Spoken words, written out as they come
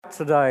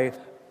Today,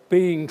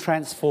 being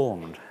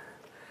transformed.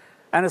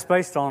 And it's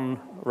based on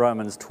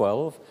Romans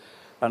 12,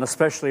 and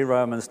especially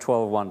Romans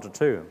 12, 1 to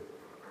 2.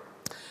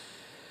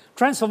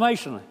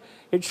 Transformation,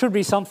 it should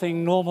be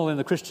something normal in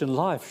the Christian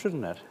life,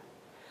 shouldn't it?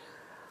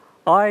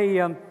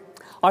 I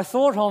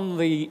thought on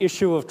the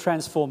issue of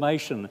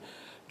transformation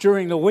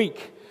during the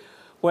week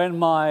when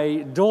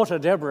my daughter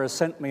Deborah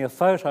sent me a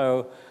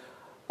photo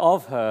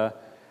of her.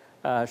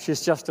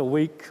 She's just a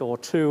week or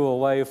two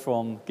away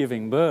from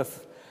giving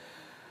birth.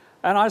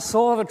 And I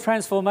saw the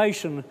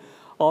transformation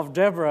of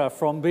Deborah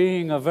from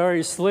being a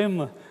very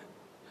slim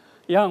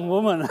young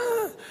woman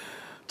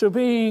to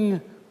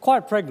being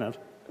quite pregnant.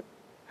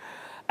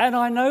 And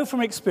I know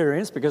from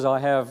experience, because I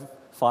have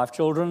 5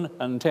 children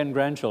and 10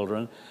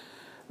 grandchildren,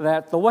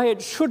 that the way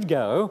it should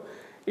go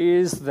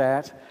is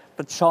that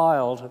the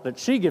child that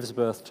she gives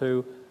birth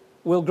to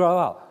will grow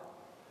up.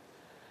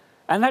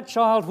 And that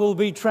child will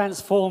be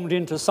transformed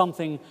into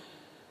something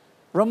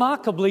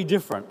remarkably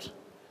different.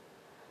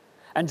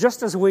 And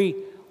just as we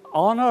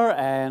honour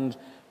and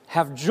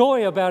have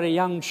joy about a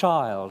young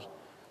child,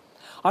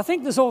 I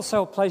think there's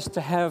also a place to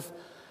have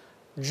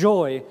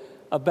joy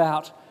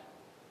about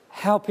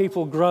how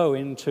people grow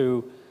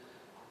into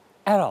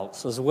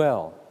adults as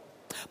well.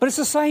 But it's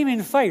the same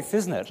in faith,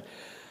 isn't it?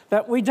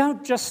 That we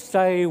don't just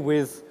stay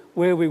with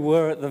where we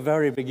were at the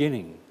very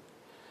beginning.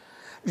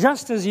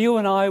 Just as you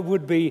and I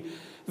would be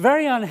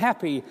very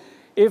unhappy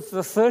if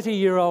the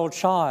 30-year-old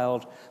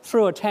child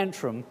threw a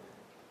tantrum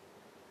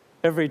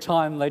every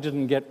time they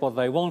didn't get what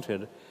they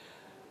wanted.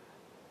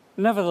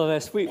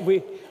 Nevertheless,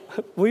 we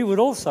would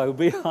also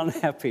be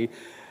unhappy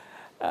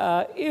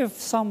if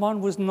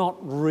someone was not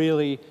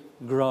really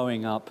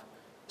growing up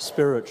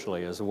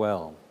spiritually as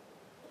well.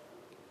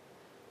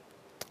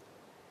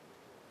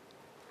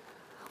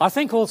 I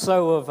think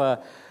also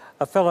of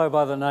a fellow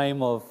by the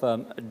name of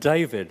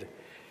David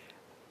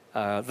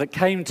that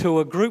came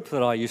to a group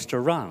that I used to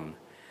run.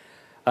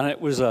 And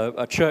it was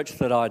a church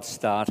that I'd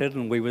started,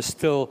 and we were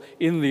still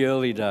in the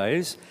early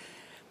days.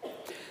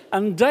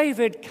 And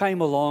David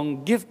came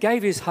along,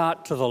 gave his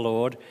heart to the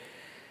Lord,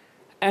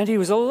 and he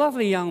was a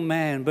lovely young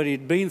man, but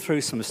he'd been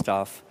through some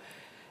stuff,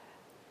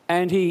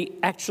 and he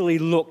actually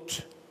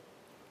looked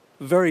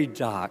very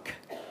dark.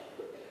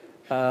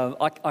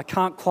 I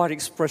can't quite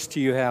express to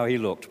you how he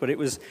looked, but it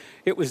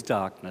was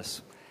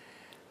darkness.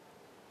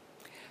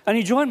 And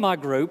he joined my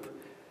group.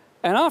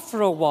 And after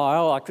a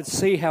while, I could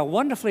see how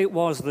wonderful it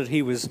was that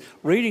he was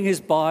reading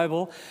his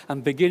Bible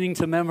and beginning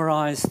to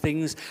memorize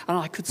things, and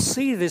I could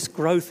see this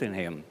growth in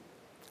him.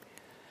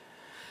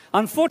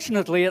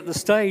 Unfortunately, at the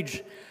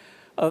stage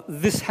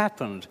this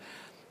happened,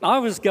 I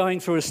was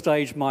going through a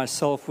stage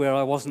myself where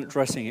I wasn't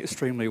dressing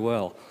extremely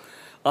well.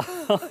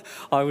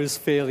 I was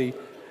fairly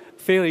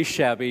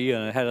shabby,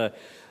 and I had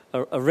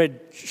a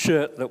red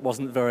shirt that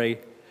wasn't very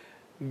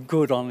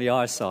good on the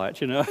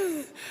eyesight, you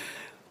know.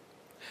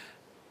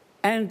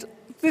 And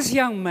this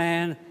young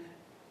man,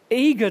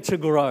 eager to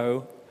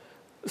grow,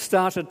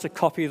 started to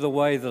copy the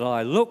way that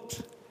I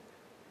looked,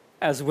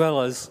 as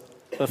well as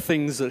the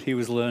things that he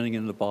was learning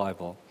in the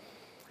Bible.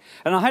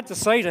 And I had to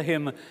say to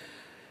him,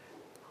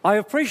 I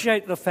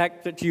appreciate the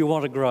fact that you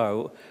want to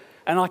grow,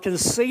 and I can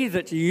see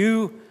that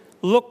you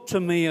look to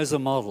me as a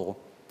model,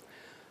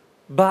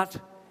 but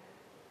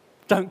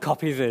don't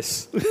copy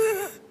this.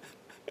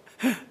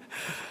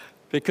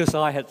 Because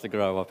I had to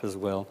grow up as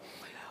well.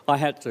 I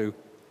had to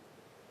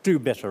do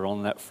better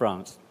on that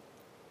front.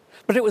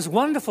 But it was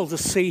wonderful to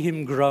see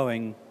him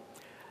growing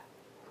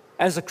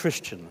as a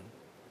Christian.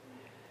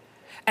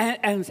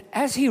 And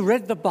as he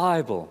read the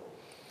Bible,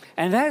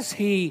 and as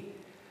he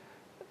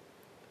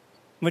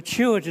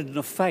matured in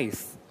the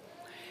faith,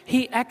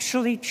 he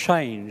actually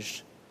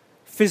changed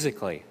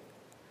physically.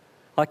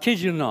 I kid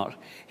you not.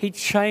 He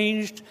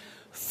changed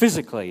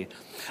physically.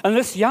 And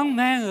this young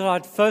man that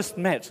I'd first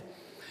met,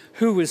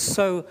 who was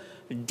so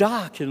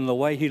dark in the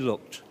way he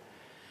looked,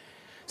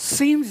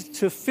 seemed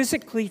to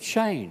physically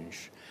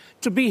change,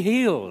 to be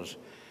healed,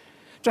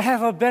 to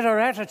have a better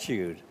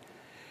attitude,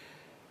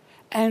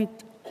 and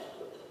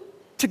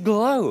to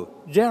glow,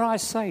 dare I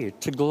say,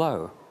 to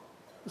glow.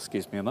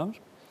 Excuse me a moment.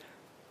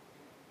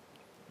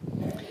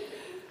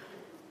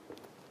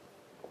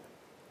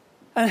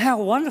 And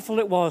how wonderful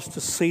it was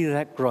to see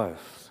that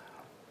growth.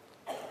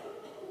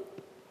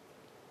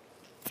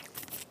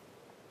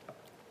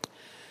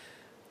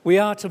 We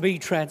are to be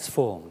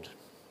transformed.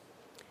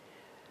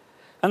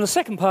 And the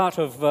second part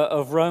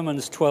of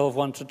Romans 12,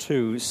 1 to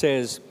 2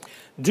 says,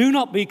 "Do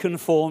not be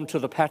conformed to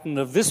the pattern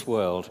of this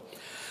world,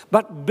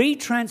 but be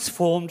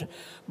transformed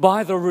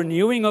by the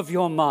renewing of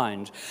your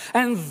mind,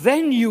 and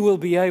then you will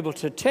be able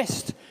to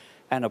test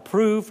and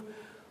approve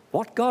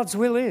what God's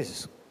will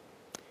is."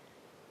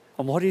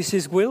 And what is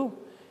his will?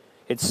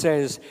 It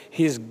says,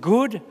 his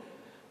good,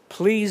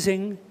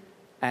 pleasing,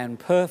 and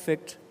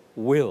perfect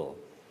will.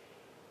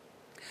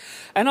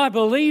 And I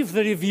believe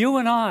that if you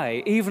and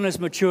I, even as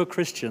mature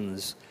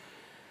Christians,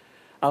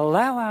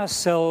 allow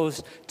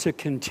ourselves to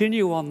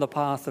continue on the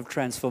path of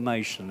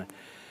transformation,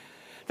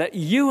 that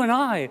you and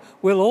I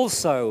will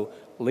also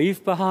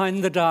leave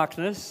behind the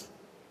darkness,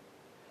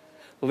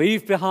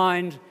 leave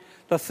behind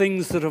the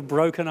things that have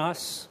broken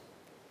us,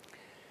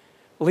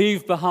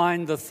 leave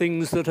behind the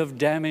things that have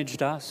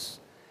damaged us,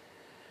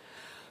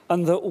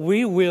 and that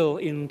we will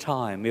in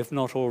time, if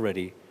not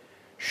already,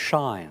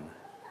 shine.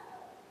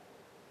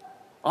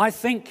 I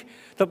think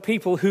that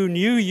people who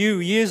knew you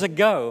years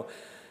ago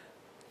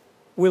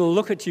will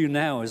look at you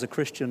now as a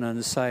Christian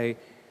and say,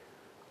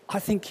 I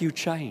think you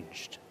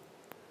changed.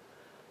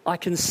 I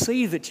can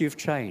see that you've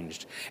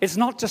changed. It's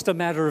not just a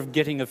matter of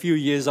getting a few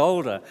years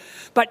older,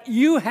 but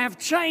you have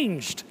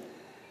changed.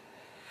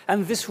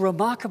 And this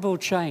remarkable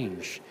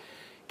change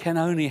can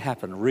only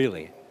happen,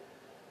 really,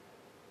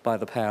 by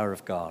the power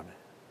of God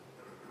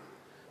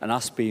and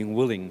us being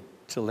willing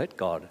to let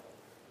God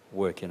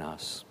work in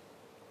us.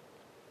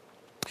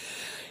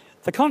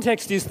 The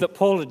context is that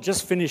Paul had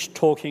just finished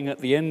talking at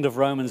the end of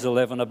Romans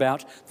 11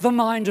 about the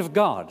mind of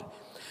God.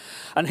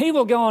 And he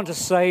will go on to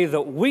say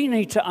that we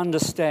need to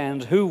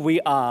understand who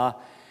we are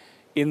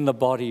in the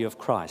body of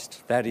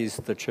Christ, that is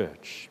the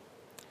church.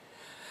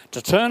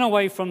 To turn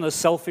away from the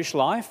selfish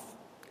life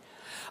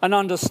and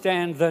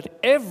understand that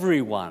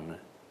everyone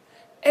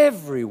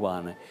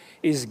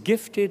is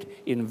gifted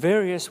in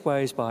various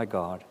ways by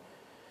God,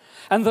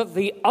 and that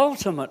the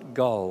ultimate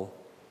goal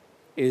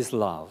is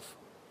love.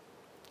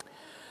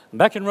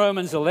 Back in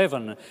Romans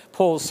 11,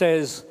 Paul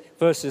says,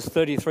 verses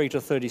 33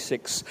 to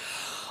 36,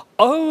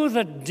 "Oh,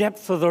 the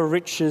depth of the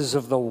riches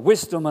of the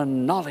wisdom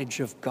and knowledge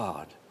of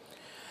God!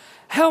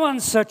 How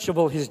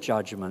unsearchable his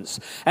judgments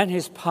and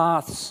his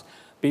paths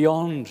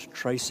beyond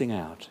tracing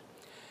out!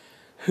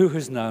 Who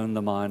has known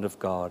the mind of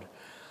God?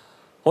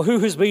 Or who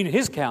has been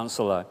his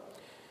counselor?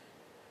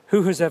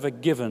 Who has ever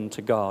given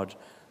to God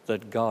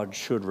that God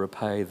should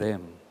repay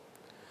them?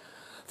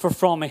 For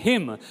from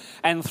him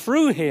and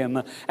through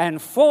him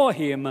and for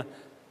him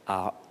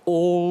are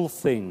all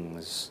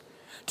things.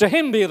 To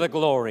him be the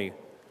glory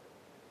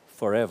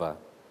forever."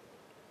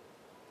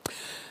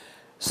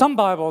 Some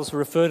Bibles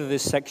refer to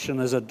this section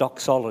as a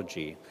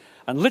doxology.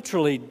 And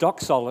literally,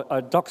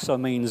 doxa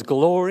means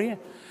glory,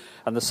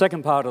 and the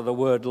second part of the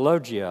word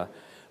logia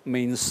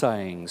means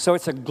saying. So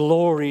it's a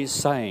glory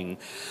saying.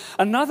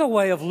 Another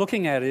way of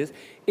looking at it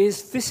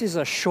is this is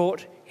a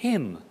short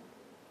hymn.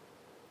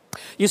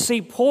 You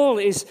see, Paul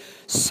is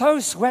so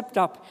swept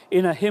up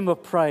in a hymn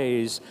of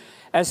praise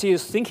as he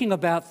is thinking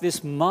about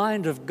this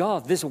mind of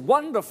God, this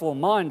wonderful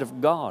mind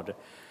of God.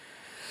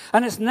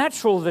 And it's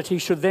natural that he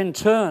should then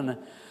turn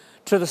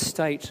to the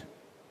state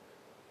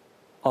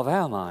of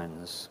our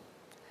minds.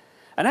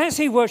 And as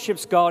he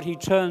worships God, he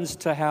turns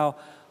to how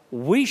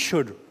we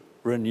should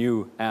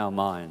renew our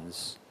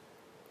minds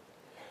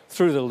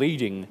through the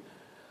leading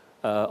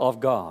of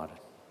God.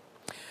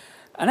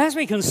 And as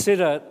we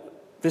consider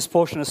this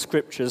portion of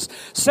scriptures,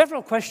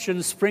 several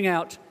questions spring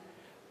out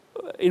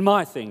in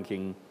my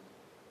thinking.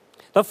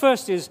 The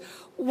first is,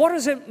 what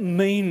does it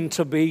mean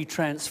to be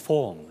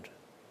transformed?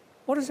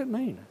 What does it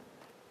mean?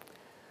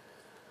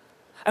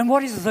 And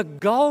what is the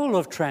goal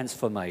of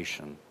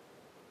transformation?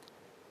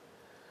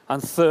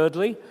 And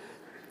thirdly,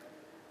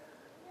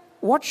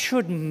 what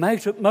should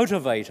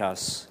motivate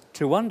us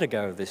to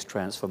undergo this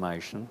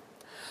transformation?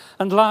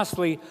 And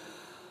lastly,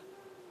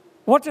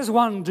 what does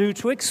one do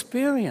to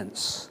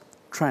experience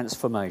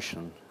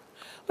transformation?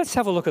 Let's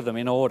have a look at them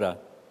in order.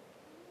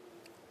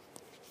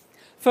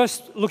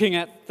 First, looking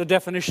at the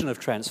definition of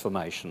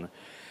transformation.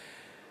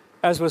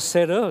 As was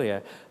said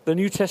earlier, the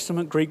New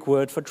Testament Greek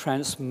word for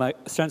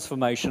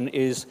transformation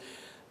is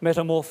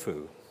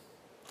metamorpho,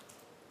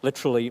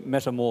 literally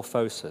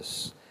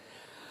metamorphosis.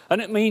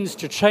 And it means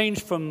to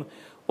change from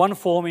one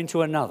form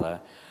into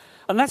another.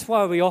 And that's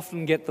why we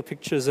often get the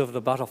pictures of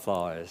the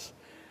butterflies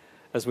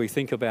as we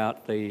think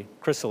about the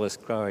chrysalis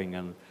growing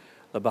and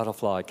the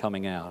butterfly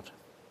coming out.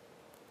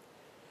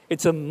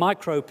 It's a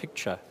micro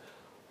picture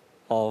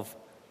of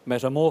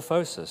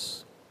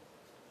metamorphosis.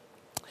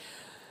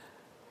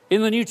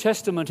 In the New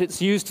Testament,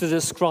 it's used to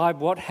describe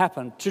what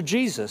happened to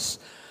Jesus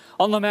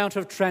on the Mount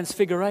of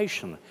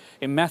Transfiguration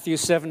in Matthew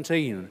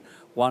 17,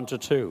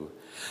 1-2.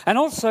 And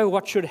also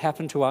what should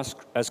happen to us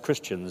as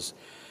Christians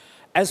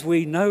as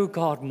we know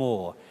God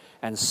more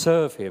and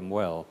serve him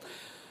well,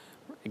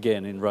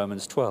 again in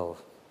Romans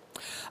 12.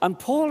 And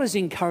Paul is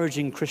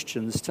encouraging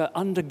Christians to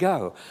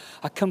undergo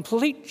a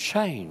complete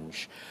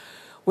change,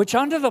 which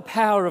under the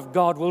power of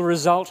God will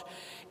result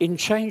in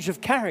change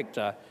of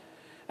character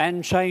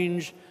and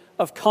change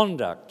of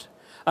conduct.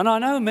 And I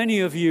know many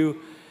of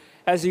you,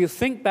 as you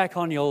think back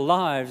on your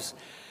lives,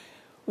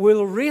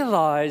 will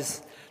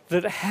realize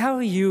that how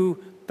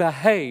you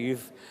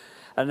behave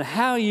and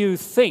how you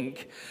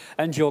think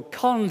and your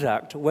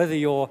conduct, whether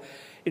you're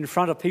in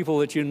front of people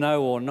that you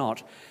know or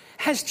not,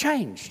 has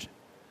changed.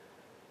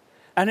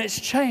 And it's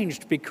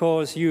changed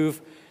because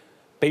you've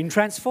been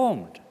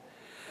transformed.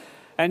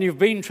 And you've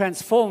been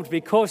transformed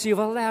because you've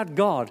allowed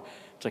God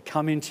to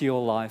come into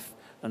your life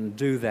and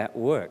do that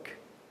work.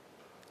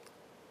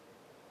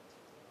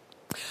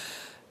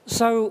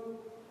 So,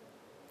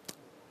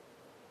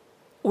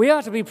 we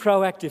are to be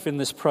proactive in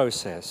this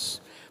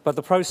process, but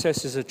the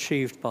process is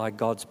achieved by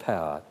God's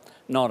power,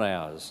 not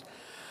ours.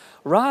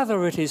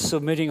 Rather, it is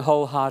submitting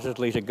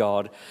wholeheartedly to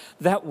God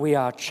that we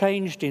are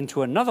changed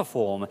into another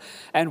form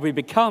and we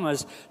become,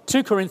 as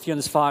 2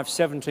 Corinthians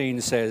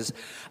 5:17 says,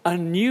 a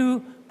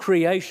new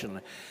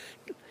creation.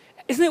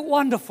 Isn't it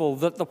wonderful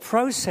that the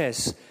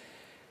process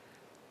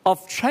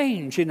of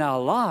change in our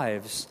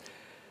lives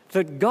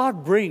that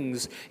God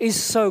brings is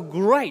so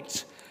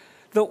great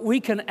that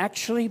we can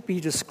actually be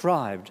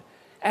described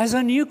as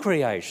a new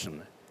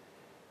creation?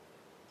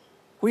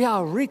 We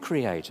are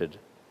recreated.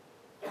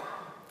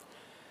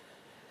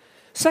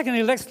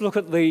 Secondly, let's look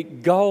at the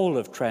goal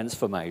of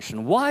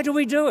transformation. Why do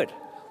we do it?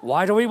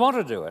 Why do we want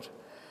to do it?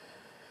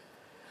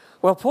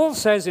 Well, Paul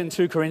says in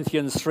 2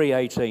 Corinthians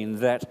 3:18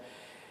 that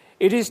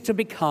it is to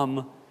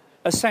become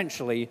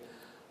essentially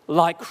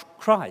like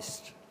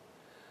Christ.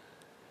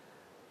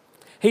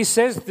 He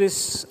says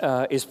this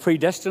is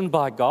predestined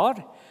by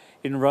God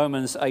in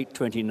Romans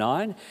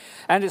 8:29,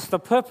 and it's the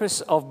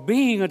purpose of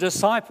being a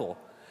disciple.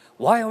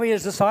 Why are we a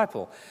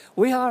disciple?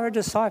 We are a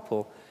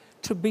disciple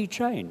to be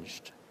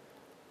changed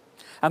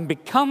and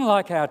become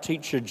like our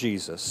teacher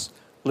Jesus,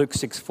 Luke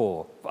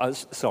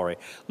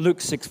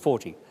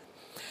 6:40.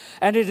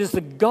 And it is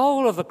the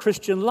goal of the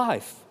Christian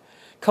life,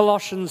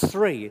 Colossians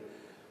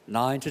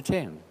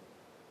 3:9-10.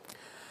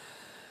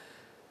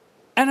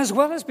 And as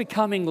well as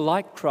becoming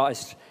like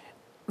Christ,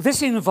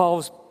 this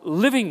involves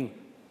living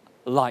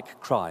like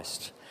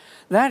Christ.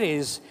 That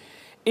is,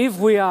 if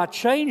we are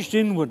changed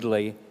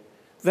inwardly,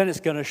 then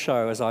it's going to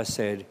show, as I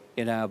said,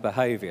 in our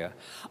behaviour.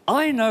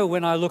 I know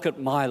when I look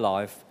at my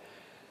life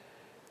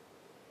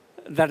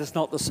that it's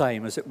not the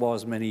same as it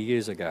was many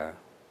years ago.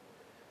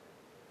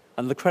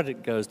 And the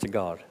credit goes to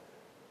God.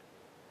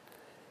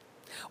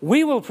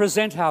 We will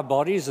present our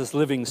bodies as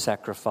living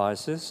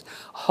sacrifices,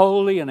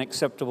 holy and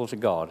acceptable to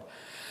God.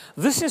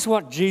 This is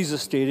what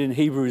Jesus did in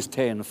Hebrews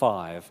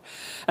 10:5.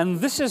 And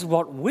this is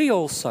what we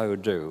also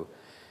do,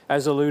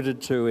 as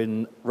alluded to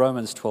in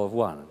Romans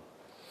 12:1.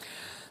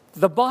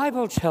 The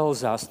Bible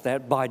tells us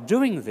that by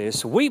doing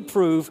this, we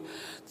prove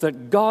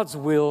that God's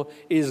will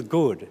is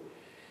good.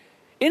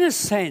 In a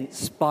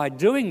sense, by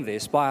doing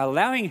this, by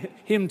allowing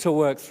Him to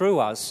work through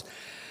us,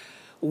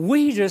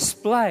 we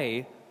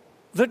display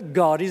that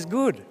God is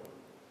good.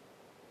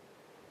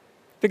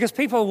 Because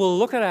people will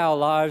look at our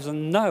lives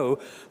and know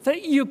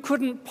that you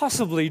couldn't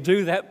possibly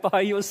do that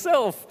by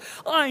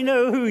yourself. I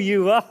know who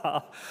you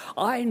are.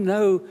 I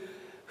know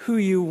who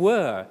you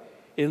were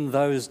in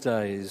those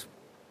days.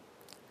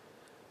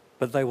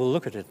 But they will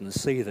look at it and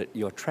see that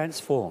you're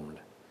transformed.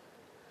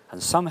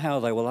 And somehow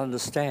they will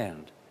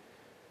understand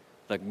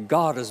that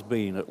God has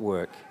been at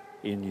work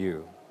in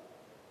you.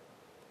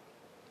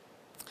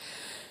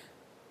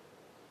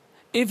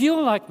 If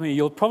you're like me,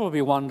 you'll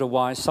probably wonder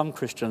why some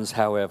Christians,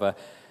 however,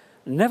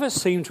 never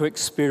seem to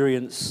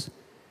experience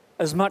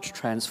as much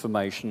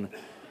transformation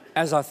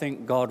as I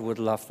think God would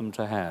love them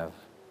to have.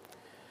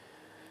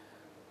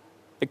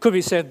 It could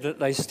be said that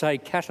they stay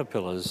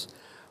caterpillars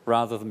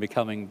rather than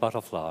becoming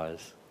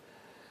butterflies.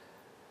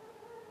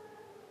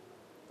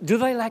 Do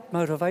they lack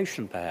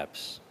motivation,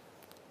 perhaps?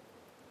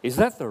 Is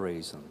that the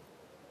reason?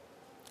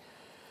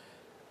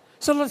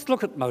 So let's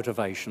look at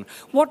motivation.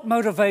 What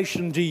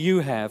motivation do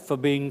you have for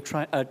being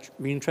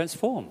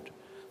transformed?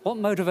 What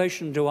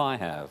motivation do I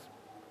have?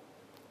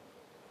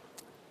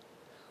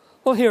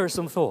 Well, here are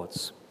some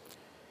thoughts.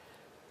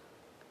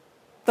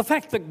 The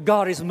fact that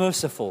God is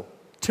merciful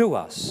to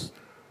us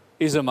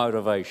is a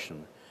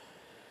motivation.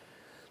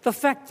 The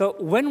fact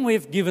that when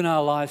we've given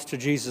our lives to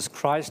Jesus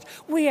Christ,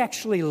 we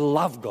actually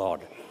love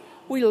God.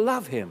 We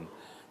love Him.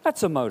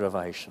 That's a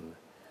motivation.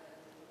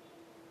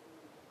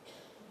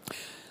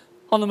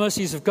 On the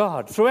mercies of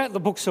God. Throughout the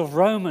books of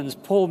Romans,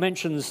 Paul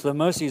mentions the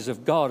mercies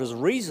of God as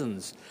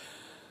reasons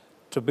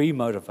to be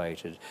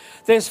motivated.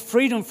 There's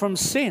freedom from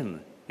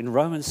sin in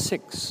Romans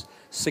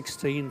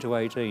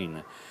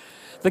 6:16-18.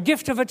 The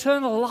gift of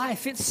eternal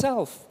life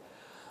itself,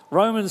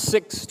 Romans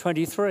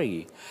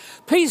 6:23.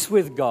 Peace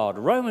with God,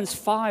 Romans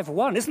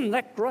 5:1. Isn't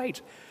that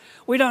great?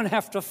 We don't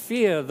have to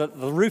fear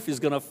that the roof is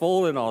going to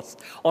fall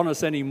on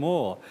us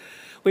anymore.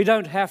 We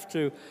don't have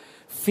to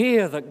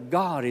fear that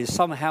God is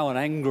somehow an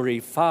angry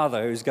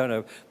father who's going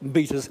to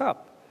beat us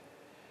up.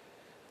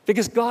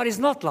 Because God is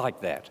not like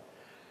that.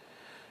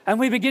 And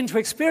we begin to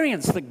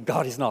experience that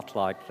God is not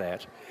like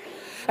that.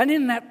 And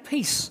in that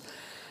peace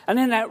and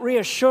in that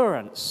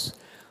reassurance,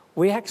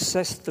 we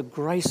access the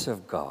grace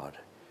of God,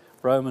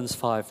 Romans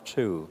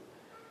 5:2.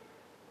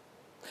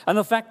 And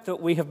the fact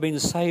that we have been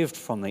saved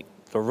from the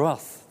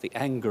wrath, the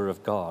anger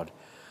of God,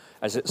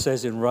 as it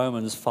says in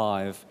Romans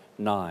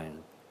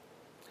 5:9.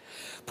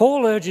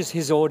 Paul urges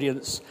his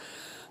audience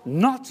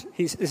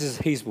this is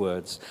his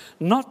words,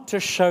 not to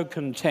show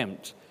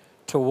contempt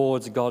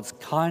towards God's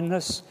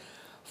kindness,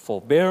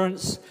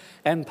 forbearance,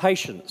 and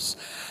patience.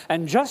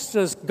 And just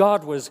as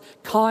God was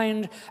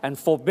kind and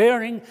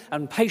forbearing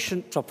and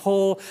patient to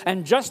Paul,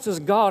 and just as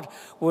God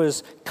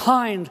was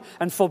kind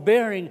and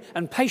forbearing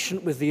and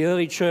patient with the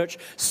early church,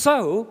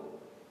 so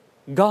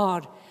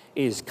God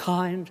is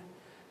kind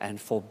and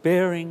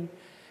forbearing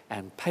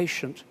and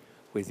patient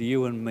with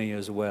you and me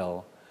as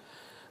well.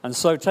 And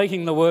so,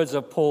 taking the words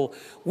of Paul,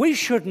 we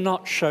should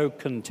not show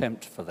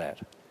contempt for that.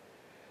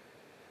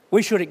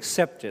 We should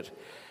accept it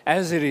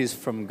as it is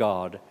from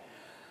God.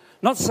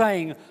 Not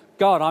saying,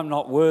 God, I'm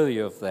not worthy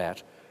of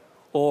that,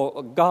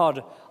 or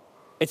God,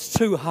 it's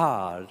too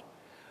hard,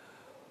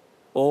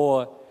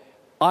 or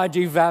I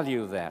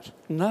devalue that.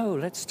 No,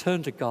 let's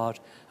turn to God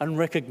and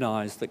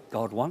recognize that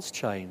God wants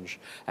change,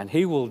 and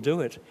He will do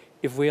it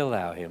if we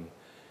allow Him.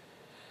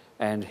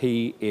 And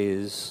He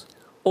is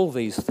all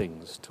these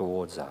things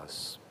towards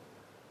us.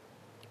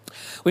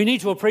 We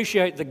need to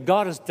appreciate that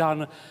God has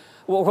done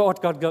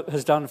what God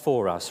has done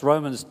for us.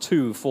 Romans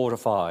 2,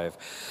 4-5.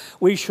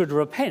 We should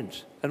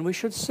repent and we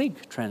should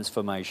seek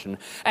transformation.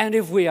 And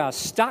if we are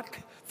stuck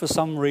for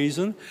some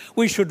reason,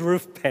 we should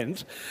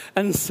repent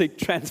and seek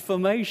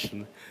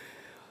transformation.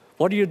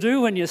 What do you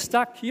do when you're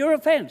stuck? You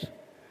repent.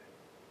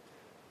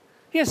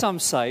 Yes, I'm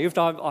saved.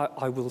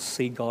 I will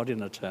see God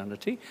in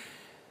eternity.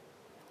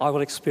 I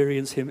will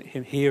experience Him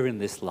here in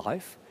this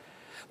life.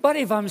 But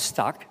if I'm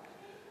stuck,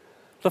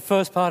 the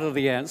first part of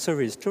the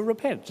answer is to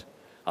repent.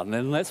 And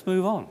then let's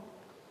move on.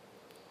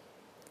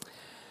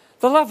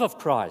 The love of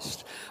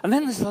Christ. And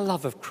then there's the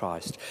love of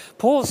Christ.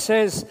 Paul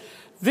says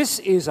this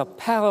is a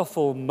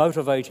powerful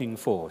motivating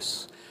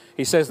force.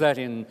 He says that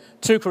in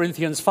 2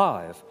 Corinthians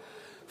 5,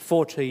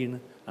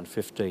 14 and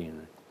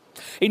 15.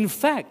 In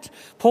fact,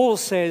 Paul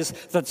says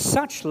that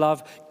such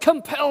love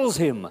compels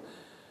him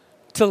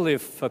to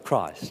live for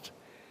Christ.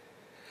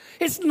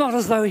 It's not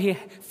as though he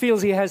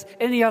feels he has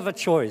any other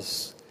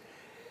choice.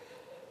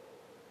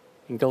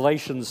 In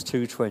Galatians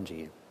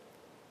 2:20.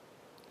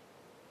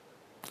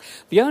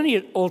 The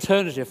only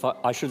alternative,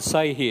 I should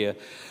say here,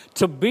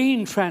 to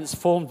being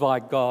transformed by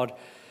God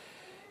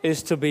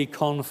is to be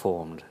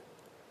conformed.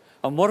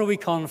 And what are we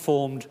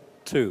conformed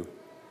to?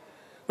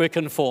 We're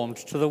conformed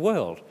to the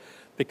world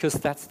because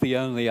that's the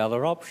only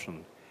other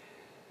option.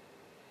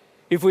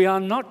 If we are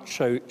not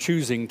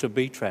choosing to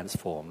be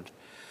transformed,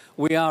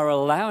 we are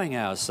allowing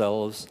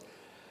ourselves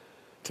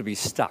to be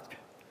stuck,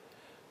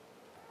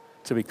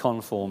 to be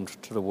conformed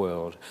to the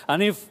world.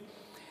 And if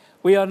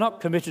we are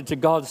not committed to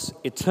God's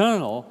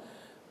eternal,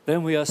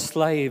 then we are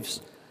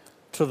slaves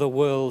to the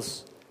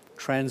world's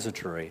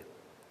transitory.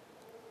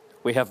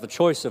 We have the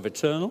choice of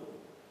eternal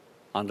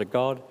under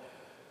God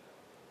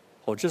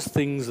or just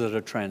things that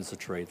are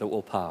transitory, that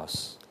will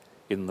pass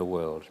in the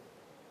world.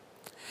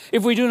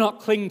 If we do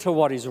not cling to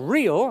what is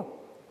real,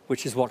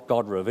 which is what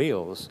God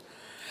reveals,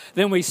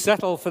 then we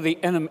settle for the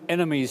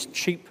enemy's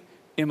cheap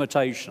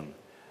imitation.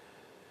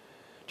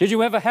 Did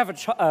you ever have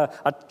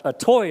a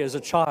toy as a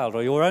child,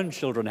 or your own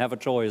children have a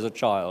toy as a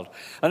child,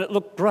 and it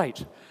looked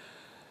great,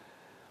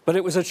 but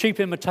it was a cheap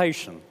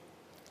imitation?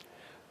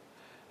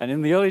 And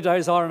in the early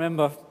days, I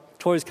remember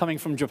toys coming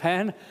from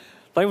Japan.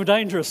 They were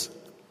dangerous.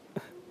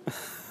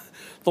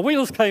 The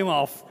wheels came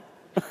off.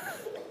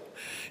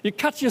 You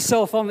cut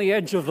yourself on the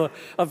edge of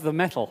the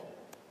metal.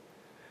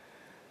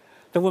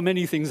 There were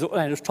many things, and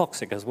it was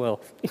toxic as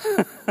well.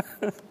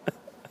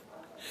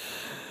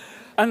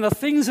 And the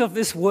things of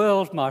this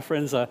world, my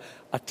friends, are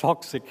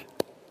toxic.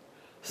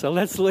 So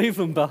let's leave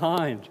them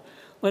behind.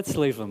 Let's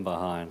leave them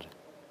behind.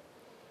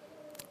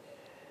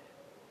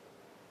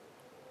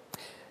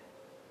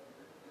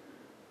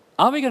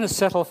 Are we going to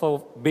settle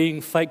for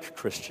being fake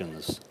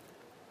Christians?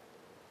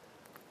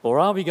 Or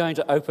are we going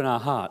to open our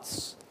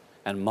hearts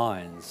and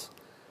minds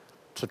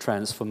to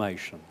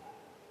transformation?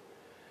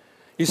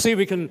 You see,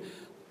 we can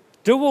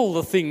do all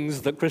the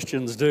things that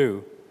Christians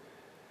do,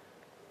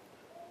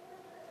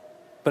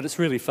 but it's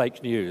really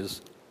fake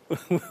news.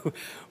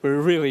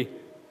 We're really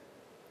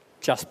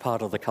just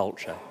part of the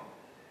culture.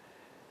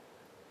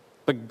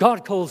 But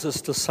God calls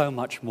us to so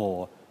much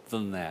more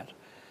than that.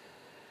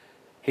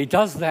 He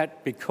does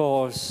that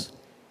because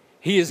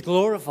He is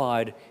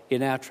glorified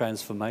in our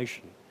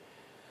transformation.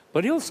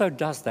 But He also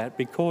does that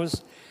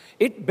because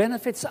it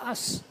benefits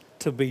us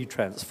to be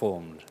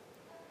transformed.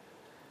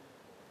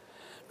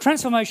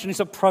 Transformation is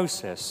a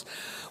process.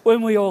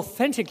 When we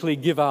authentically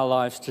give our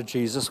lives to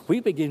Jesus, we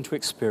begin to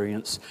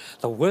experience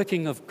the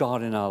working of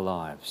God in our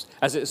lives,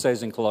 as it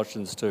says in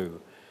Colossians 2,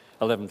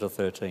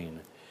 11-13.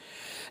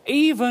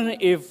 Even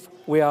if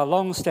we are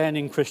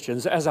long-standing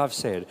Christians, as I've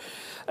said,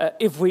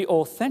 if we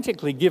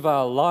authentically give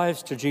our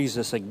lives to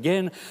Jesus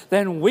again,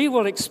 then we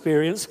will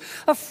experience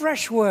a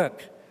fresh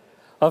work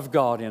of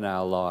God in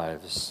our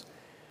lives.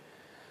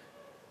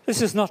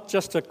 This is not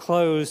just a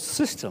closed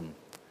system,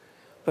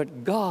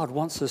 but God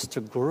wants us to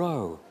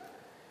grow.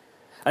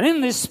 And in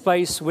this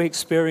space, we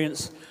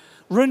experience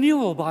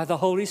renewal by the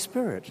Holy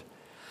Spirit.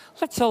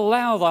 Let's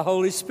allow the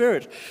Holy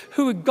Spirit,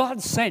 who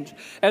God sent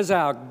as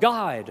our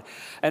guide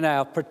and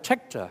our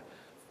protector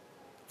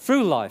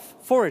through life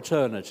for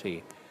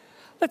eternity,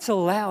 let's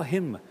allow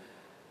Him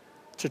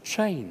to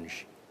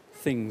change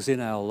things in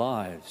our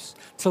lives,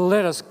 to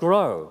let us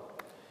grow,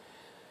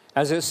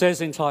 as it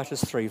says in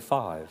Titus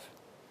 3:5.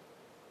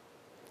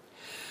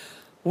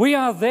 We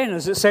are then,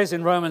 as it says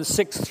in Romans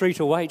 6,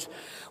 3-8,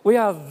 we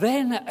are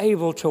then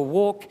able to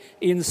walk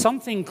in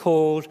something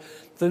called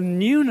the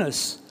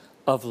newness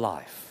of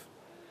life.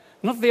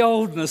 Not the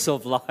oldness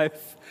of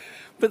life,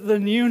 but the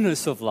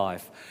newness of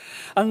life.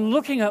 And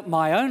looking at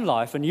my own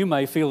life, and you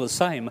may feel the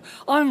same,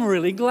 I'm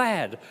really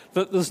glad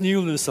that there's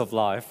newness of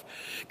life,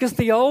 because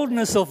the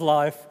oldness of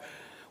life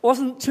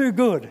wasn't too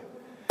good.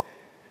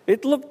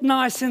 It looked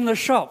nice in the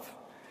shop.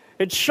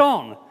 It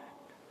shone,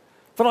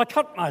 but I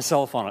cut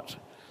myself on it.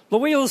 The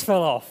wheels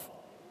fell off.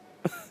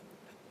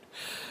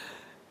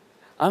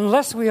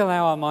 Unless we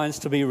allow our minds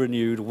to be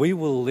renewed, we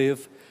will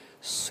live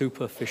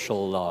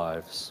superficial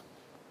lives.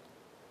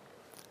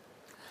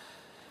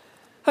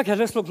 Okay,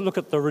 let's look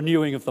at the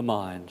renewing of the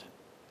mind.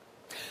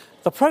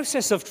 The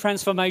process of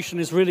transformation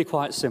is really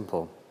quite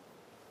simple.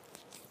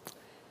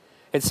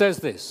 It says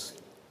this,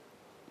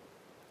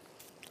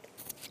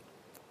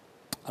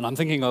 and I'm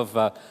thinking of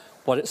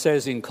what it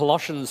says in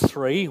Colossians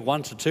 3,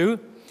 1-2,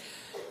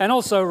 and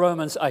also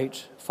Romans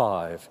 8,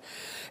 5.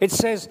 It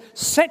says,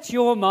 set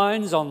your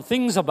minds on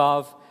things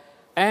above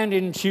and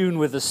in tune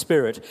with the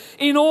Spirit,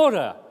 in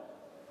order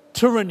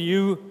to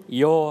renew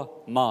your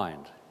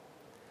mind.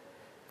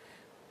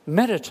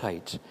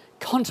 Meditate,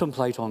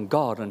 contemplate on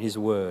God and His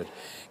Word.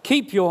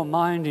 Keep your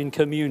mind in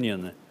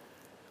communion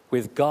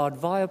with God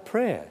via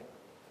prayer.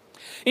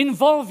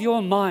 Involve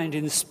your mind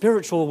in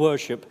spiritual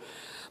worship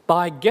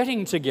by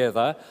getting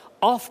together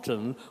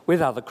often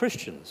with other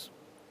Christians.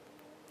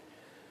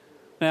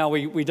 Now,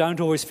 we don't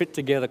always fit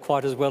together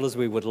quite as well as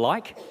we would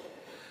like,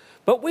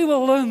 but we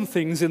will learn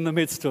things in the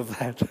midst of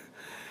that.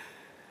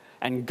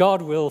 And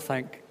God will,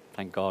 thank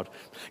God,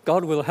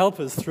 God will help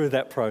us through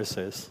that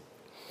process.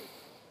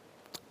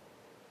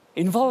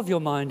 Involve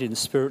your mind in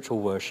spiritual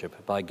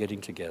worship by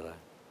getting together.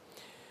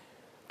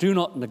 Do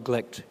not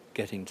neglect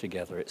getting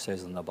together, it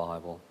says in the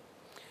Bible.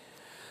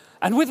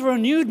 And with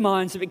renewed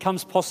minds, it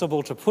becomes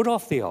possible to put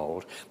off the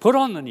old, put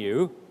on the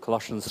new,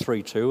 Colossians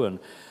 3:2 and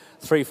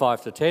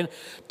 3:5-10,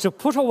 to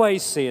put away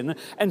sin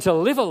and to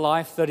live a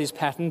life that is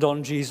patterned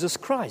on Jesus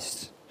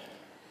Christ.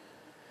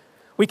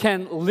 We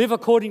can live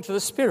according to the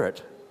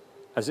Spirit,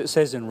 as it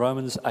says in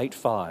Romans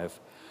 8:5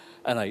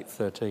 and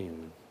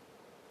 8:13.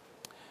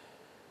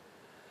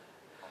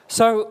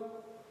 So,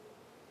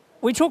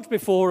 we talked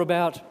before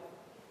about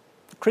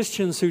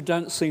Christians who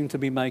don't seem to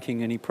be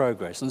making any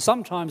progress, and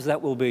sometimes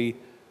that will be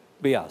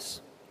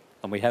us,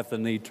 and we have the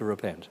need to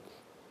repent.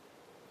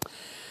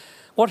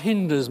 What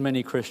hinders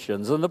many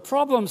Christians, and the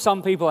problem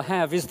some people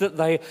have, is that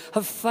they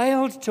have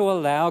failed to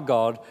allow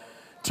God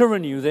to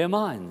renew their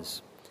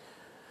minds.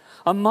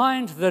 A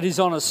mind that is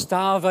on a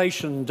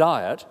starvation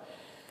diet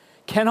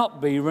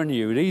cannot be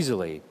renewed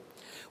easily.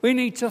 We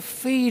need to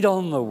feed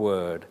on the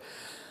Word.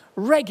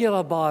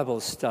 Regular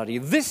Bible study.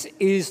 This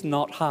is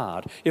not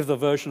hard. If the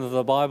version of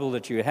the Bible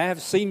that you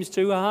have seems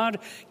too hard,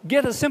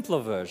 get a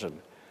simpler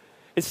version.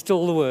 It's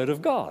still the Word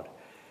of God.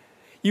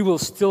 You will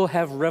still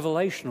have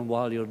revelation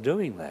while you're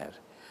doing that.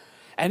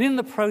 And in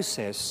the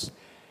process,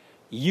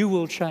 you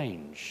will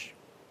change.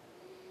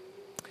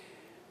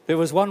 There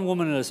was one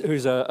woman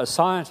who's a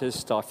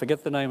scientist, I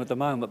forget the name at the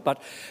moment,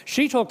 but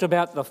she talked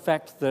about the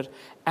fact that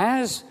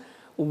as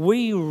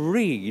we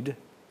read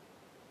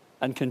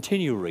and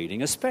continue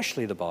reading,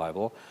 especially the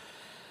Bible,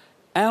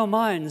 our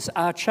minds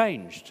are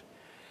changed.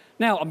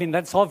 Now, I mean,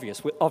 that's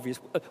obvious.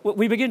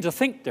 We begin to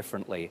think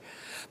differently.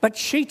 But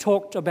she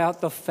talked about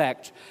the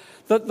fact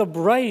that the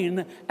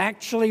brain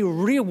actually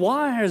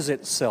rewires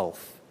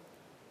itself.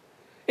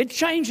 It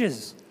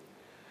changes.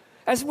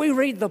 As we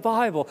read the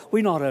Bible,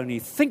 we not only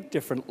think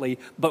differently,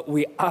 but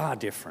we are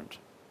different.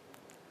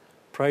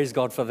 Praise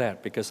God for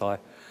that, because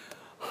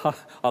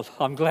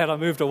I'm glad I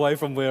moved away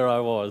from where I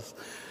was.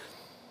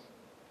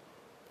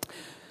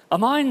 A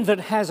mind that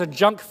has a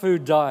junk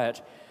food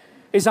diet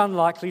is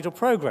unlikely to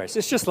progress.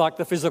 It's just like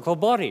the physical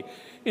body.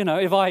 You know,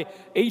 if I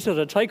eat at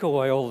a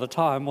takeaway all the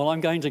time, well,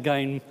 I'm going to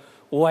gain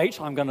weight,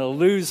 I'm going to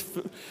lose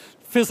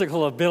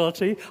physical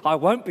ability, I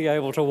won't be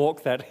able to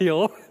walk that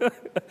hill.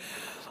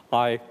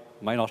 I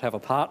may not have a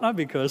partner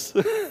because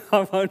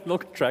I won't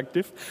look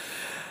attractive.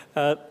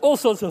 All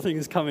sorts of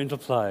things come into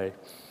play.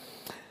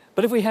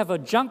 But if we have a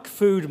junk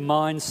food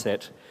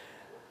mindset,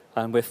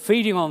 and we're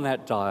feeding on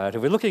that diet,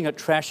 if we're looking at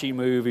trashy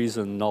movies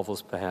and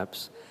novels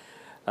perhaps,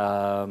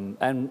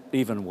 and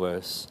even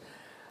worse,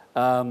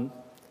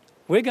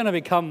 we're going to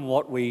become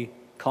what we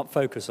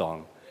focus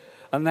on.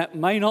 And that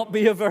may not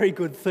be a very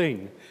good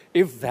thing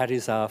if that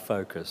is our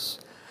focus.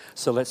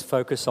 So let's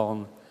focus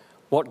on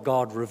what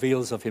God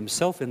reveals of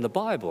Himself in the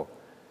Bible.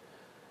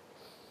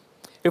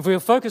 If we're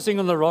focusing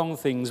on the wrong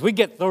things, we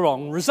get the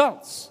wrong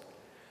results.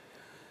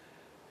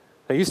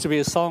 There used to be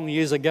a song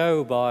years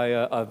ago by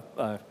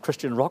a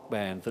Christian rock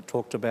band that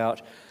talked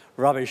about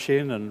rubbish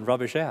in and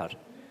rubbish out.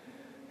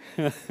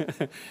 You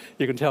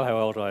can tell how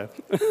old I am.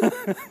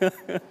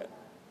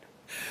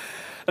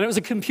 And it was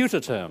a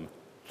computer term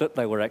that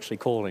they were actually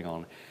calling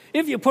on.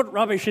 If you put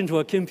rubbish into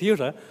a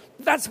computer,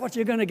 that's what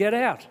you're going to get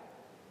out.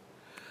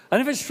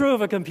 And if it's true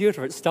of a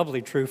computer, it's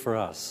doubly true for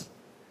us.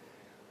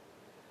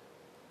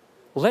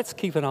 Let's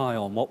keep an eye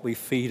on what we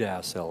feed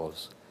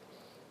ourselves.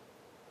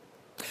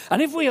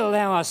 And if we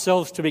allow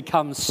ourselves to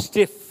become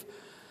stiff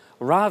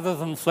rather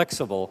than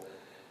flexible,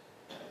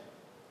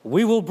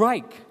 we will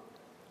break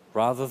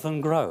rather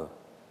than grow.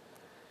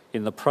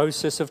 in the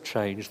process of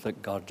change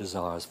that God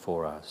desires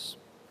for us.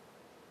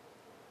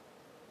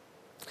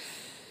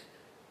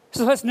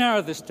 So let's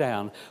narrow this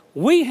down.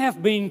 We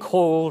have been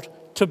called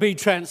to be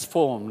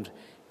transformed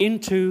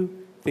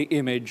into the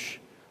image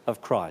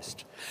of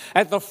Christ.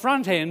 At the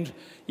front end,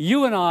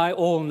 you and I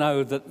all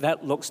know that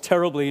that looks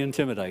terribly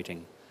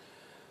intimidating.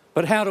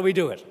 But how do we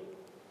do it?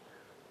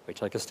 We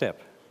take a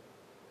step.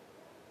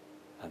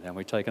 And then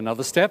we take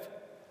another step.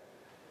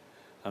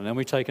 And then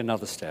we take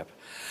another step.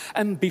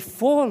 And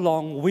before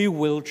long, we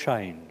will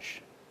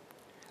change.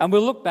 And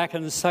we'll look back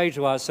and say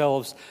to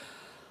ourselves,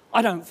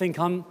 I don't think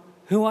I'm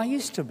who I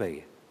used to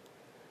be.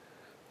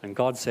 And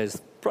God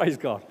says, praise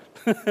God.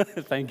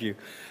 Thank you.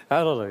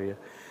 Hallelujah.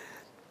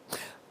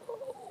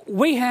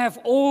 We have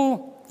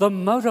all the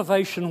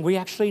motivation we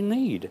actually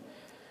need.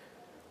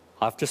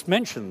 I've just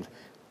mentioned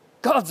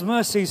God's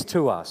mercies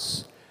to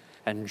us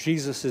and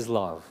Jesus'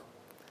 love.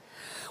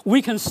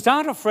 We can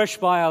start afresh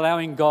by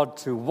allowing God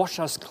to wash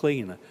us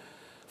clean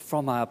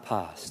from our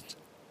past.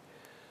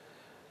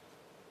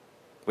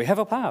 We have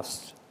a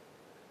past,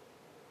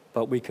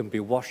 but we can be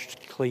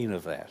washed clean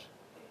of that.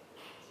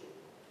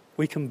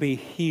 We can be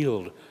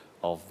healed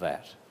of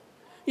that.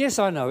 Yes,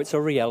 I know, it's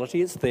a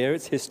reality, it's there,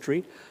 it's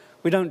history.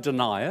 We don't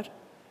deny it.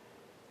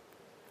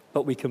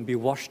 But we can be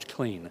washed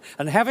clean.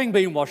 And having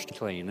been washed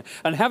clean,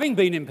 and having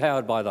been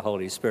empowered by the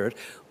Holy Spirit,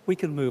 we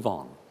can move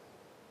on.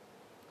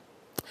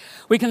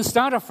 We can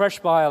start afresh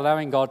by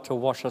allowing God to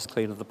wash us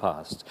clean of the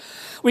past.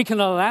 We can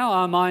allow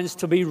our minds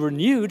to be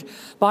renewed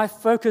by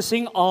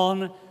focusing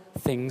on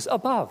things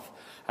above.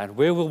 And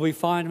where will we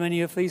find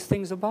many of these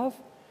things above?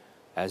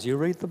 As you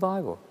read the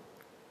Bible.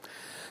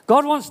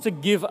 God wants to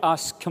give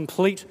us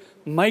complete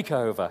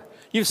makeover.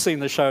 You've seen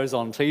the shows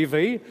on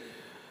TV,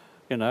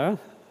 you know.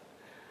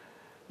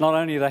 Not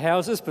only the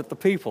houses, but the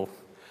people.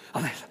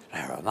 I mean,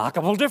 a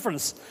remarkable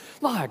difference.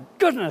 My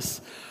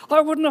goodness,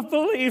 I wouldn't have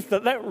believed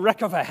that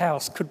wreck of a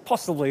house could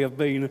possibly have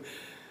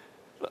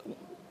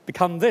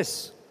become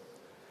this,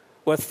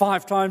 worth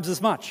 5 times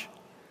as much.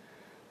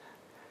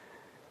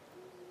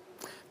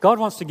 God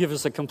wants to give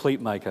us a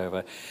complete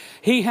makeover.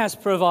 He has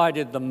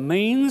provided the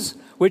means,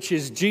 which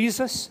is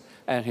Jesus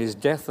and his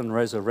death and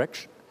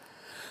resurrection,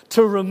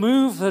 to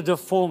remove the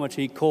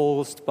deformity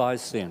caused by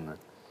sin.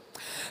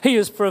 He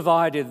has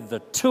provided the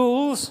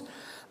tools,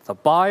 the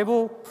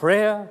Bible,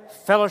 prayer,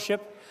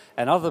 fellowship,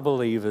 and other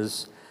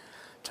believers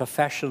to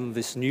fashion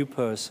this new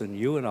person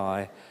you and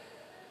I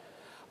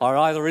are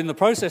either in the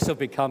process of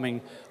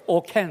becoming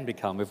or can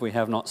become if we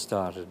have not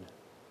started.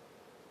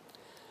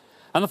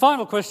 And the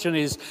final question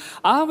is,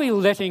 are we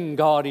letting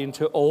God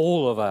into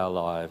all of our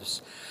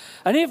lives?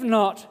 And if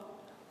not,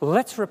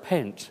 let's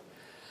repent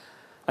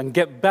and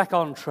get back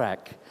on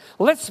track.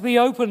 Let's be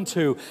open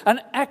to and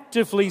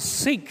actively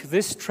seek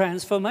this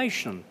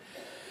transformation.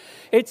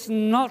 It's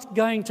not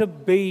going to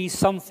be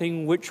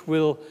something which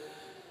will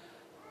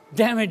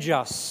damage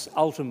us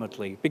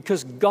ultimately,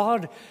 because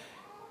God,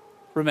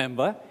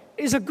 remember,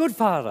 is a good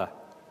father.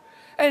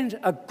 And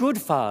a good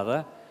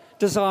father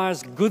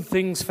desires good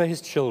things for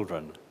his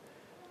children.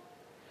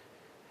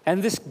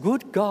 And this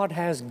good God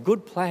has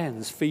good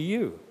plans for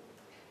you.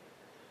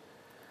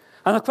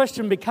 And the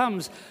question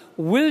becomes,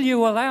 will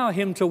you allow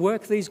him to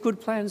work these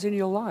good plans in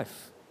your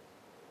life?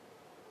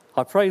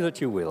 I pray that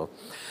you will.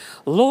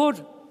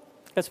 Lord,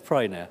 let's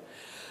pray now.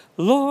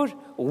 Lord,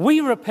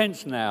 we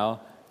repent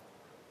now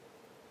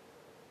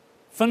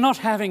for not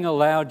having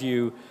allowed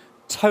you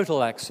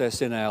total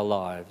access in our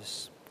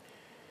lives.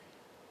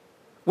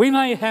 We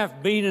may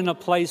have been in a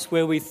place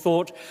where we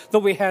thought that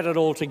we had it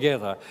all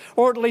together,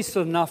 or at least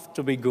enough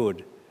to be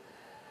good.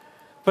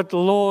 But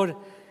Lord,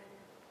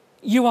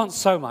 you want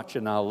so much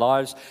in our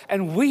lives,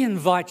 and we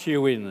invite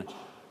you in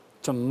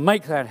to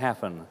make that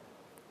happen.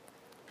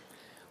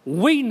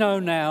 We know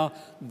now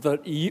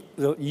that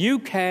you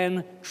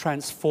can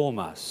transform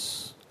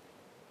us.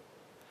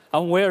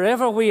 And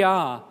wherever we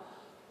are,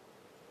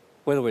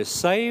 whether we're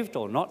saved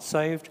or not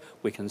saved,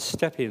 we can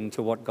step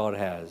into what God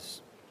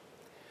has.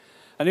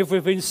 And if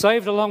we've been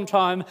saved a long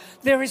time,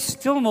 there is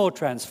still more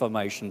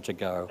transformation to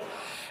go.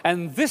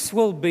 And this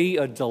will be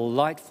a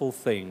delightful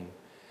thing.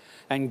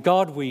 And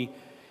God, we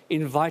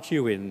invite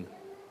you in.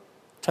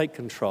 Take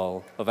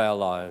control of our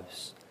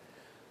lives.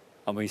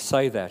 And we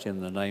say that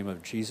in the name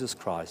of Jesus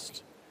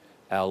Christ,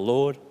 our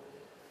Lord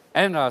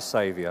and our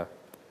Saviour.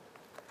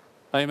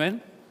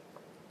 Amen?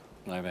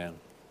 Amen.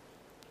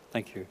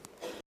 Thank you.